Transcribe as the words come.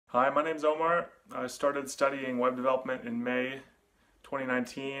Hi, my name's Omar. I started studying web development in May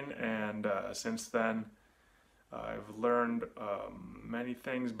 2019, and since then I've learned many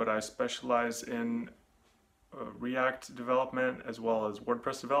things, but I specialize in React development as well as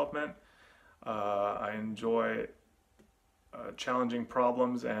WordPress development. I enjoy challenging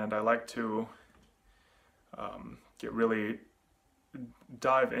problems, and I like to get really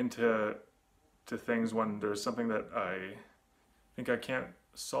dive into things when there's something that I think I can't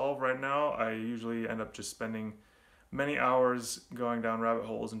solve right now. I usually end up just spending many hours going down rabbit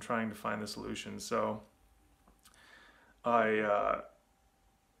holes and trying to find the solution. So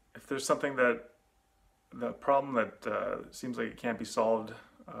if there's something the problem that seems like it can't be solved,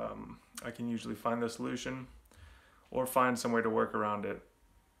 I can usually find the solution or find some way to work around it.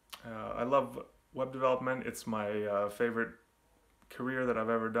 I love web development. It's my favorite career that I've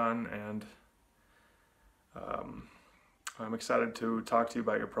ever done, and I'm excited to talk to you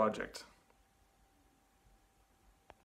about your project.